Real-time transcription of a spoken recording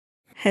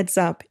Heads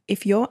up,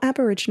 if you're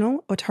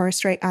Aboriginal or Torres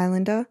Strait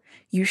Islander,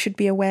 you should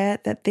be aware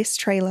that this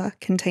trailer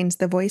contains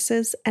the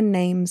voices and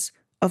names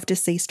of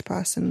deceased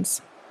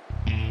persons.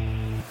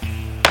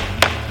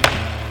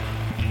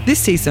 This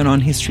season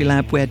on History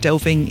Lab, we're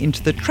delving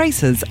into the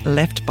traces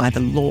left by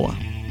the law.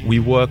 We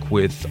work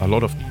with a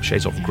lot of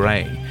shades of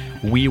grey.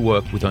 We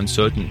work with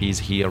uncertainties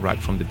here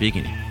right from the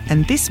beginning.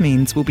 And this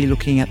means we'll be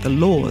looking at the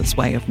law's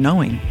way of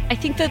knowing. I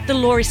think that the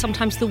law is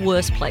sometimes the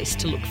worst place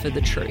to look for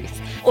the truth,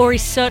 or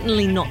is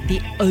certainly not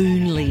the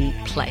only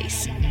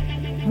place.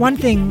 One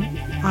thing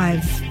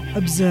I've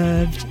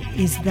observed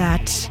is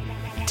that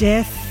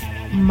death,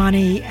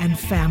 money and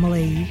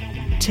family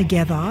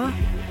together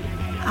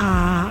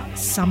are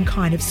some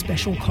kind of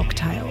special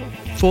cocktail.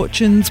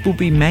 Fortunes will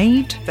be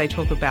made. They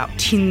talk about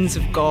tins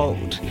of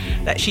gold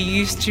that she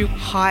used to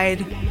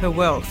hide her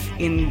wealth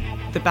in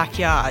the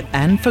backyard.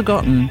 And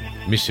forgotten.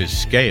 Mrs.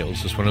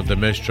 Scales is one of the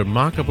most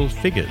remarkable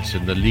figures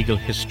in the legal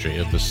history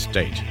of the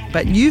state.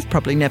 But you've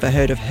probably never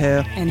heard of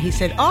her. And he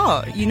said,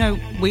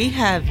 we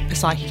have a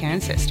psychic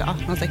ancestor.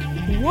 And I was like,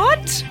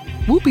 what?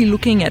 We'll be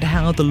looking at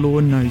how the law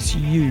knows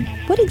you.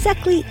 What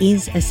exactly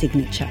is a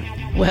signature?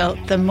 Well,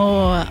 the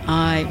more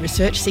I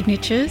research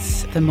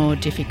signatures, the more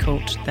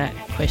difficult that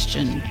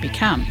question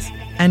becomes.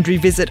 And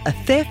revisit a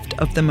theft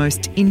of the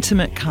most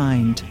intimate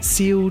kind,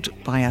 sealed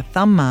by a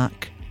thumb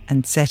mark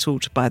and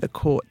settled by the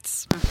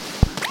courts.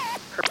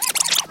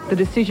 The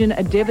decision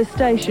a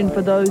devastation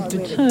for those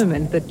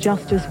determined that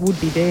justice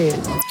would be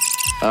theirs.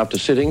 After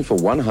sitting for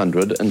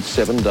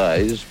 107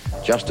 days,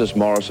 Justice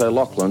Maurice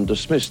O'Loughlin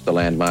dismissed the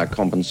landmark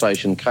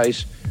compensation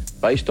case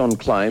based on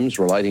claims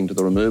relating to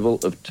the removal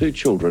of 2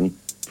 children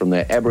from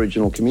their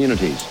Aboriginal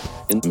communities.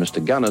 In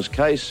Mr. Gunner's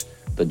case,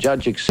 the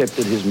judge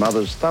accepted his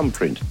mother's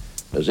thumbprint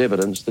as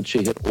evidence that she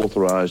had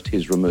authorised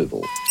his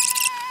removal.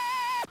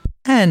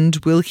 And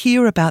we'll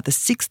hear about the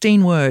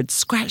 16 words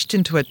scratched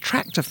into a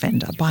tractor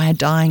fender by a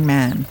dying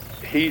man.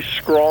 He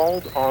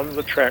scrawled on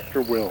the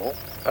tractor wheel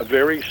a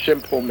very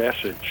simple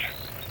message.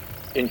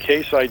 In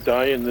case I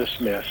die in this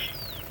mess,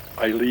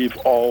 I leave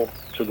all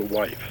to the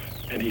wife.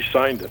 And he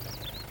signed it.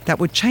 That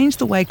would change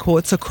the way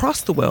courts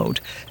across the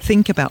world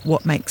think about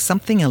what makes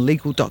something a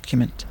legal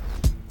document.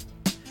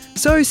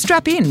 So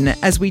strap in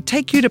as we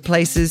take you to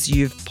places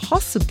you've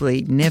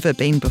possibly never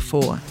been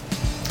before.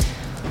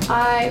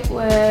 I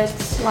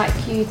would like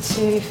you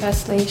to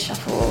firstly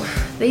shuffle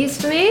these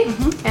for me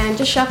and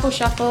just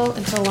shuffle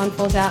until one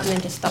falls out and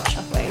then just stop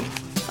shuffling.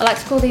 I like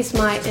to call these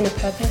my inner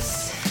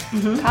purpose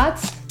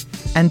cards.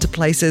 And to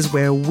places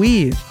where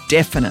we've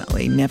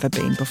definitely never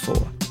been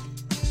before.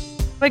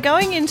 We're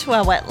going into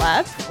our wet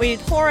lab. We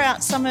pour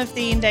out some of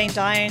the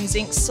indane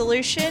zinc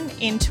solution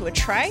into a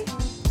tray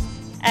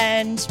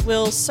and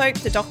we'll soak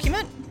the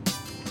document.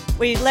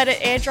 We let it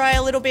air dry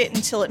a little bit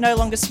until it no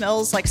longer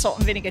smells like salt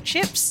and vinegar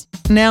chips.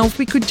 Now, if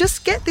we could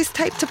just get this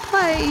tape to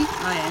play.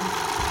 I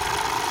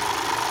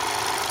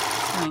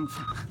am.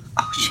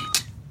 Oh,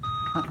 shit.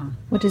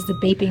 What does the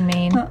beeping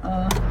mean?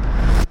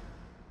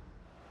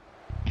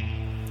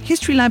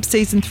 History Lab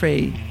Season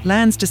 3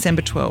 lands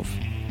December 12th.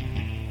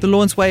 The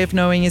Law's Way of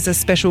Knowing is a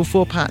special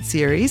 4-part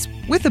series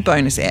with a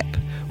bonus app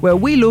where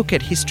we look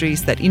at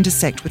histories that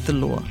intersect with the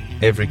law.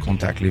 Every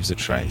contact leaves a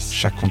trace.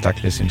 Chaque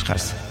contact laisse une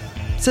trace.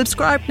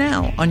 Subscribe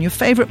now on your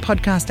favourite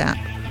podcast app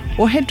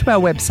or head to our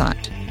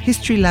website,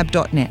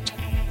 historylab.net.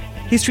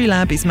 History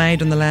Lab is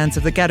made on the lands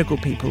of the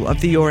Gadigal people of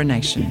the Eora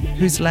Nation,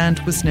 whose land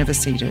was never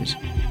ceded.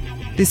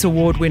 This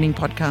award-winning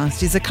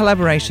podcast is a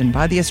collaboration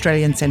by the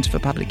Australian Centre for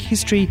Public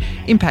History,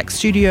 Impact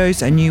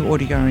Studios, a new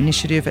audio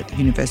initiative at the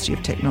University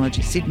of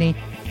Technology, Sydney,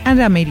 and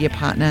our media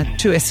partner,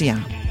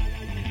 2SER.